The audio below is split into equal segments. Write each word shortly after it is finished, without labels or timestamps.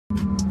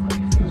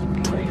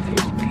Life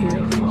is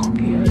beautiful,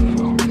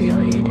 beautiful,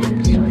 really it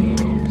is, really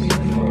it is,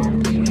 full of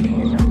beauty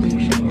and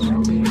illusions,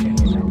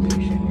 illusions, illusions,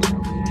 illusions,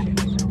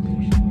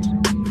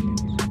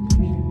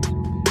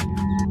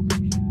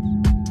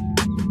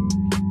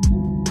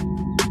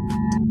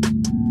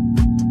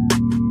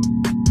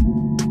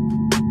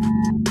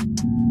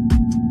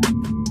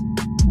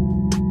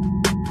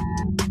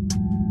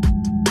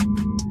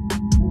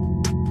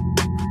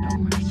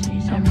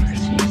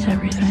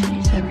 everything,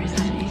 he's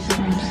everything, he's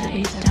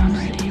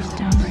downright, he's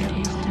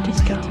downright,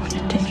 he's got what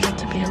it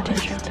takes to be a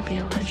teacher, to be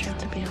a teacher,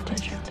 to be a teacher, to be a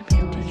teacher, to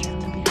be a teacher, to be a teacher,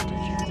 to be a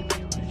teacher, to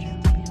be a teacher.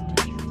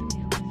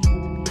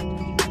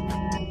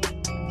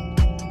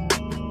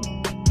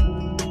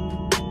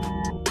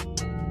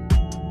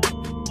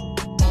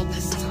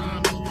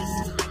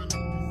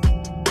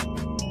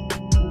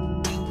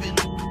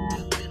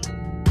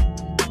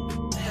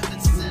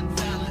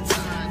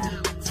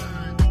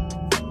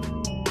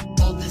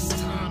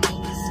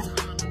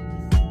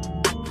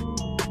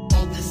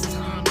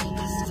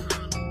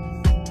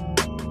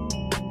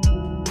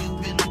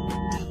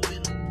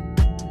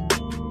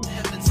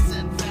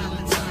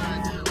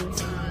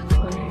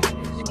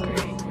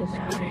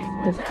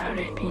 Without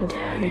it, be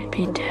dead, it'd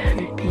be dead,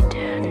 it'd be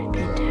dead, it'd be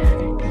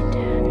dead, it'd be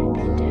dead, it'd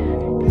be dead,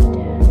 it'd be dead.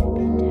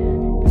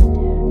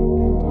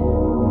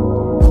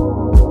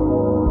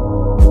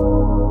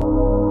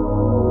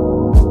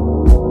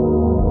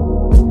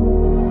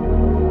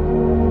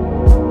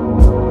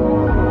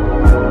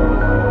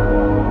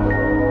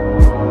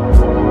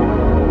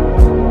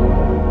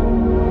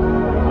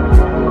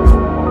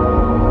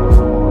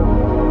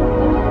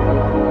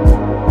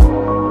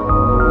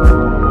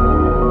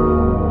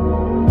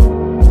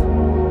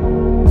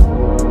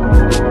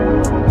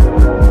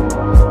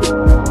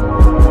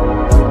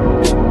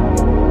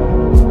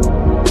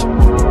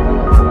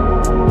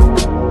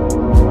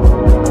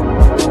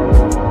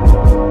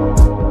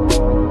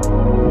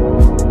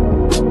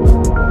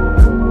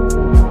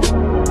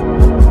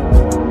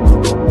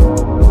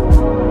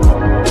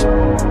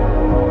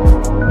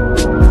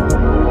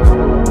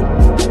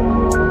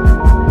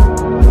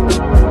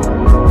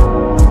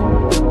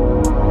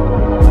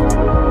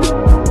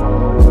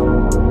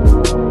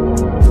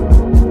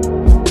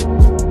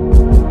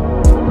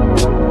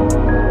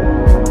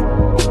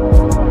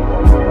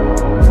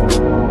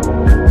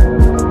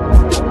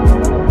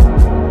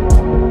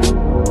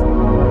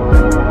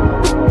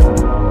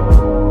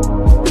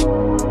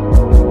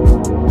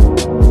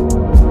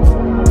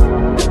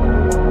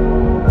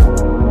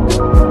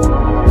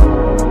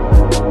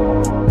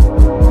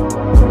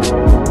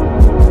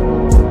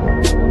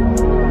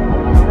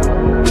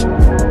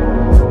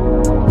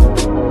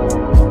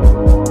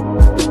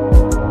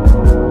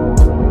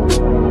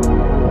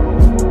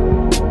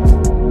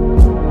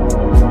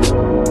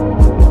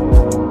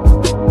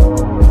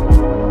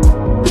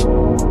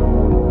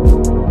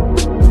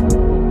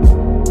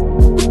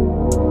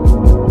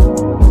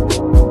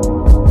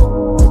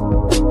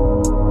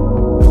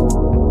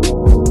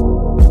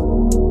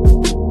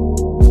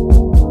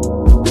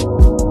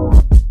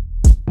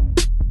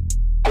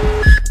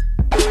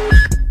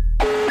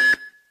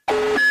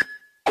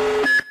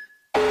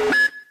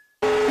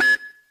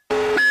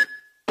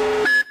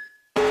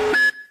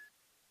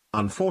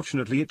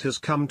 Unfortunately, it has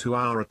come to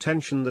our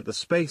attention that the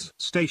space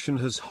station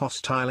has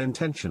hostile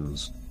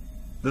intentions.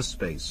 The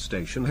space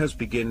station has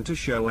begun to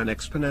show an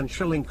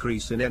exponential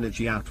increase in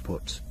energy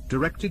output,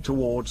 directed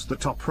towards the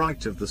top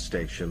right of the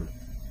station.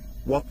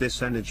 What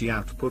this energy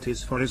output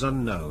is for is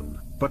unknown,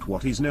 but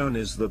what is known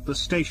is that the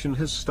station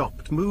has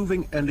stopped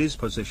moving and is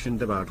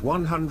positioned about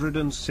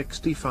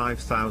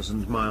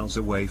 165,000 miles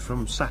away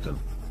from Saturn.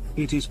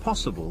 It is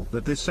possible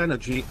that this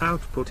energy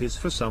output is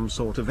for some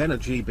sort of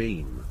energy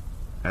beam.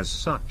 As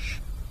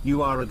such,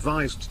 you are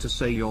advised to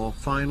say your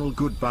final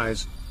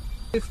goodbyes.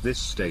 If this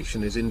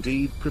station is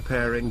indeed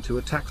preparing to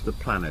attack the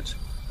planet,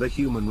 the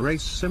human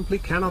race simply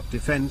cannot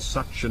defend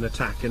such an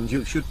attack, and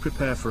you should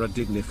prepare for a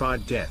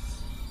dignified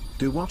death.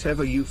 Do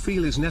whatever you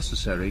feel is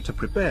necessary to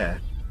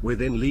prepare,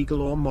 within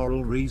legal or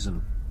moral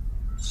reason.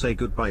 Say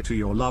goodbye to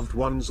your loved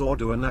ones or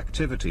do an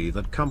activity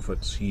that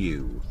comforts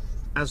you.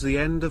 As the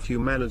end of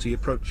humanity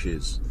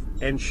approaches,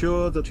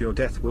 ensure that your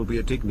death will be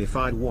a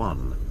dignified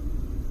one.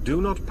 Do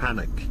not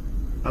panic.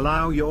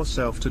 Allow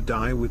yourself to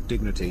die with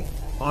dignity,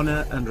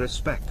 honor and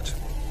respect.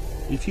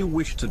 If you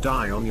wish to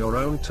die on your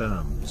own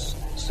terms,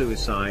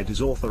 suicide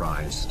is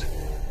authorized.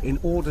 In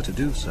order to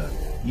do so,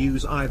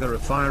 use either a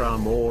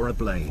firearm or a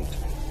blade.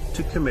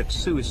 To commit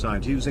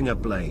suicide using a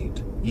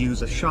blade,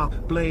 use a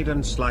sharp blade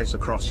and slice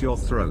across your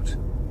throat.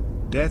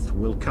 Death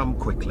will come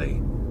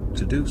quickly.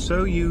 To do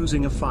so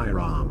using a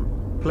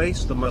firearm,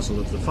 place the muzzle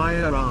of the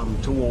firearm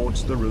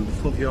towards the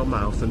roof of your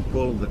mouth and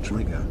pull the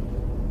trigger.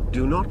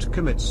 Do not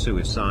commit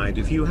suicide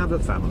if you have a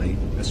family,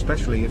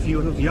 especially if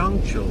you have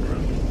young children.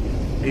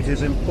 It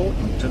is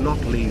important to not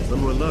leave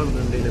them alone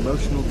and in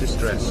emotional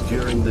distress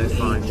during their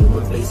final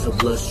a face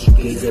of lust, you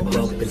gaze at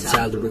bump and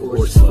tolerant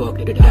horse. Fuck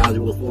the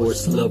dollar with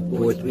force, love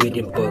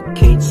forthridden, buck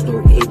cage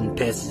snort, hidden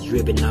passes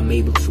driven. I'm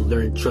able to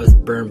learn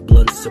trust, burn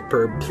blunt,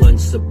 superb plunge,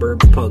 suburb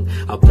punk.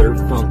 I'll blur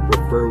funk,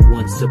 refer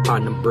once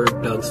upon them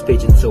bird dogs,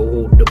 pigeons, so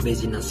hold the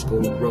vision, I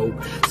scroll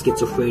rogue.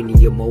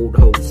 Schizophrenia mode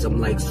host, I'm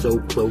like so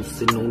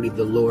close, and only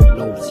the Lord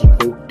knows. You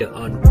quote the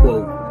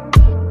unquote.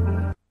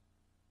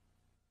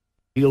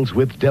 Deals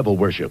with devil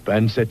worship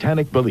and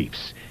satanic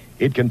beliefs.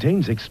 It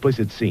contains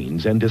explicit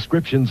scenes and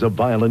descriptions of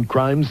violent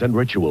crimes and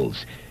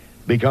rituals.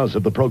 Because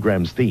of the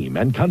program's theme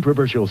and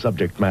controversial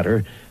subject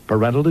matter,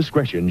 parental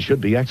discretion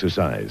should be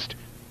exercised.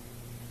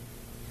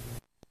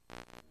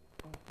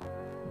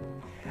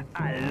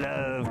 I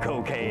love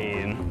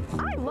cocaine.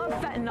 I love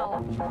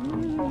fentanyl.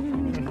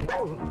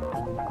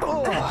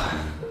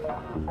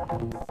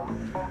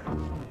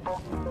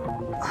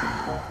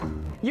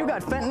 You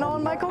got fentanyl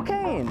in my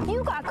cocaine.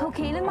 You got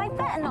cocaine in my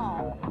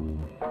fentanyl.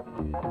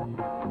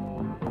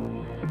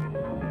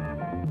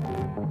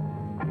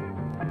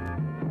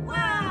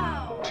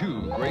 Wow!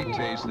 Two great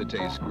tastes that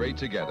taste great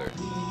together.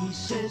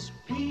 Reese's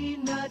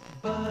peanut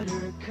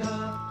butter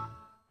cup.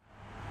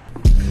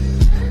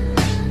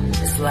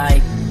 It's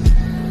like,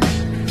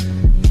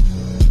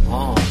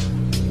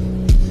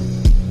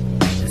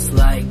 it's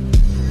like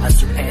I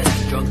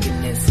surpassed the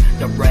drunkenness,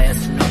 the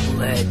brass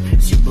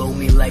knucklehead. She blow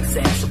me like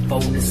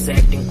saxophonist,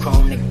 acting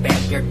chronic,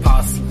 backyard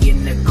posse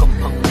in the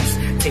components.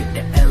 Take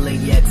the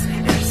LAX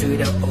into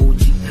the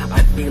OG,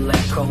 I feel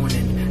like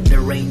Conan. The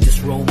rain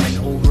just roaming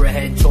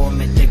overhead,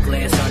 torment the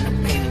glass on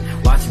the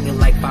pane. Watch me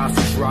like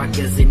fossils,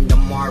 rockers in the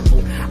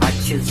marble. I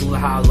chisel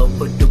hollow,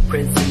 put the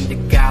prints in the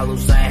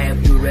gallows. I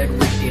have you red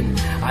written,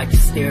 I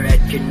just stare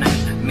at your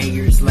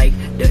nightmares like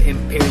the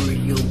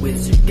Imperial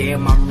Wizard.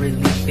 Damn, I'm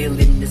really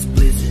feeling this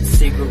blizzard.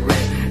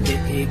 Cigarette, the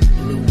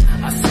igloo,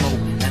 I smoke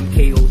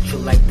MK Ultra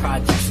like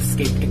projects,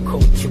 escape the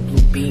culture,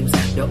 blue beams.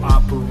 The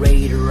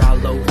operator, I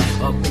load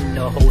up in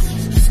the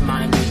holsters, just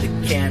mind with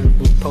the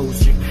cannibal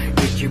poster.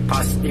 Get your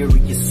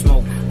posterior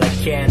smoke like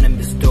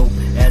cannabis dope,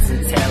 as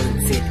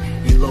untalented.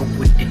 Elope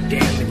with the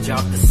damage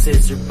off the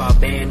scissor by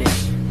banish.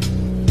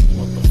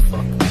 What the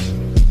fuck?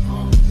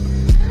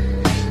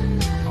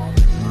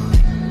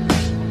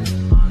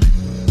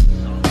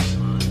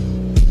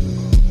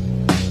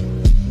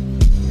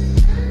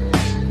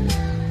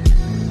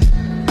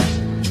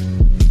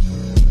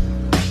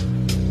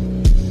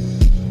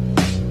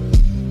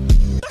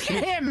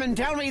 Him and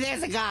tell me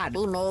there's a God.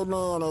 He made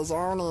me in his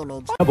own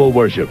image. Devil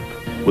worship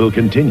will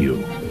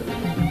continue.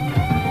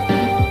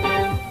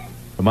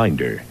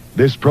 Reminder,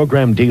 this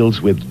program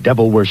deals with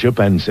devil worship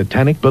and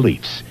satanic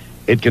beliefs.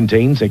 It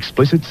contains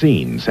explicit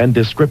scenes and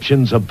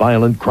descriptions of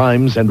violent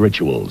crimes and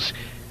rituals.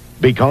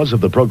 Because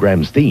of the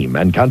program's theme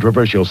and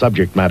controversial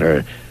subject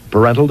matter,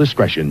 parental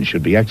discretion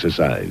should be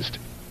exercised.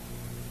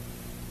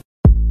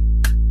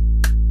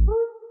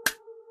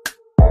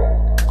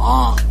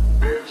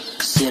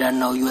 Shit, I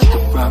know you at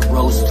the front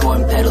rows,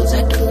 throwing pedals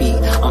at the feet.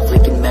 I'm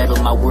flicking metal,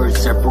 my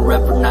words are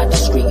forever not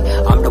discreet.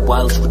 I'm the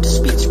wildest with the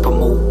speech,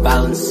 promote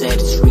violence at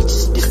its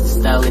reaches. This is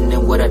styling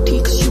and what I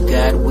teach. You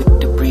got with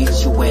the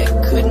breeds you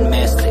at, couldn't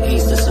master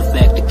ace. That's a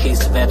fact, a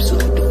case of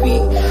absolute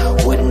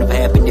defeat. Wouldn't have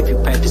happened if you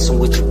practicing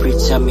what you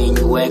preach. I mean,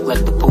 you act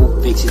like the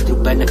Pope fix it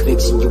through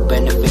benefits, and you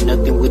benefit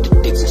nothing with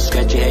the dicks. And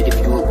scratch your head if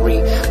you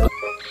agree.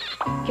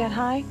 Get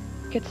high,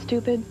 get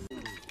stupid.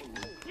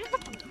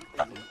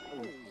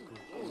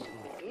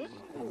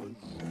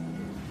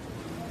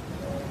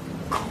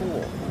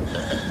 Cool.